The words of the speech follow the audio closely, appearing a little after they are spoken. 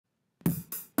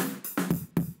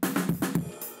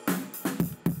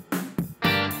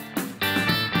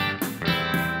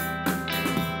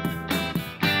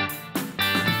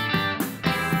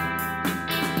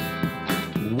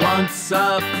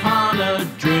Once upon a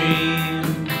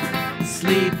dream,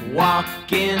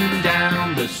 sleepwalking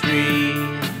down the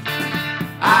street,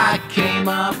 I came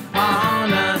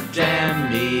upon a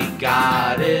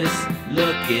demigoddess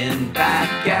looking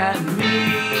back at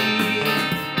me.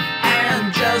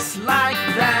 And just like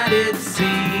that it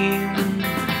seemed,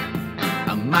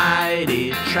 a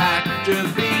mighty tractor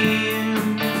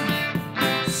beam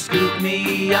scooped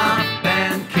me up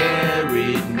and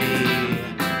carried me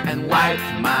and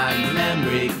wiped my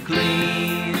memory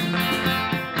clean.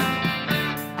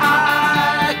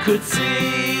 I could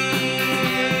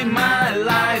see my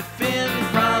life in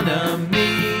front of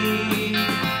me,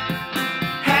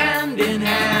 hand in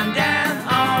hand and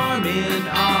arm in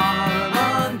arm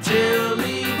until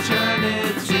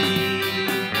eternity.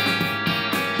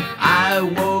 I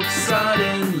woke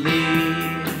suddenly,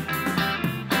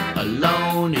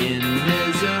 alone in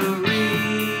misery.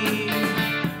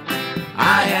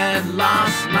 I had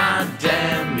lost my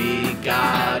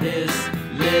demigoddess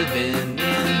living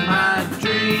in my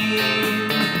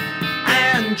dream.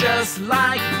 And just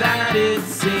like that it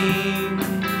seemed,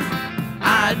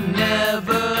 I'd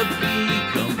never be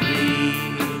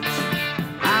complete.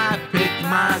 I picked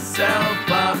myself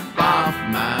up off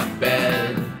my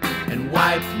bed and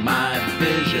wiped my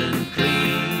vision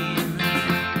clean.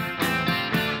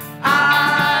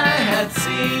 I had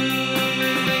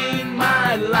seen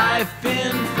my life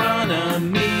in front of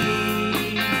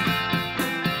me,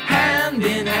 hand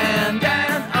in hand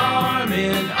and arm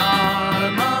in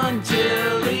arm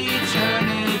until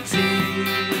eternity.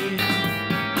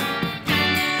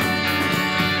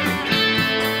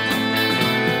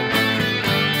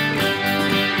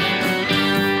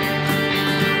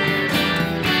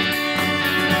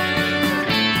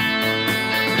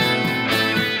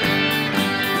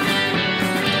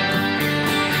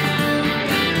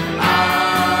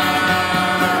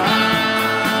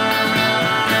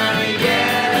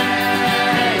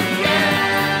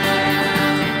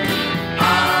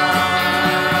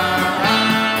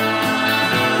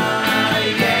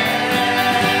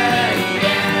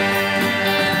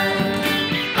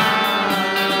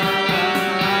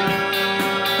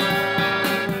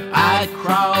 I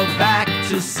crawled back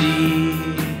to see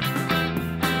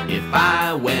if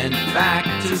I went back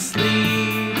to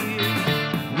sleep,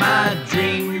 my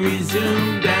dream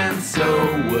resumed, and so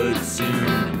would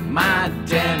soon my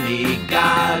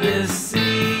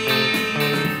demigoddessey.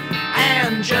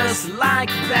 And just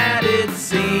like that it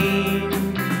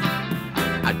seemed,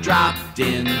 I dropped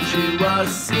into a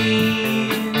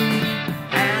scene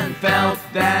and felt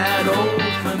that old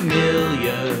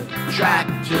familiar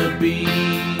tractor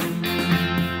beam.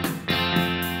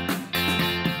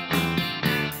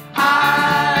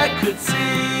 I could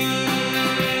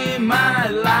see my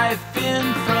life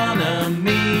in front of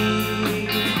me,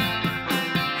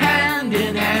 hand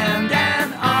in hand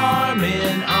and arm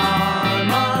in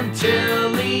arm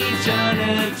until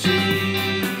eternity.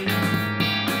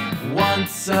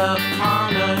 Once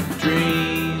upon a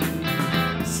dream,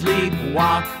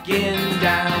 sleepwalking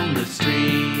down the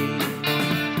street,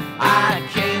 I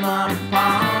came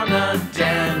upon a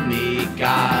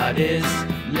demigoddess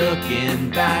looking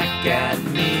back at me.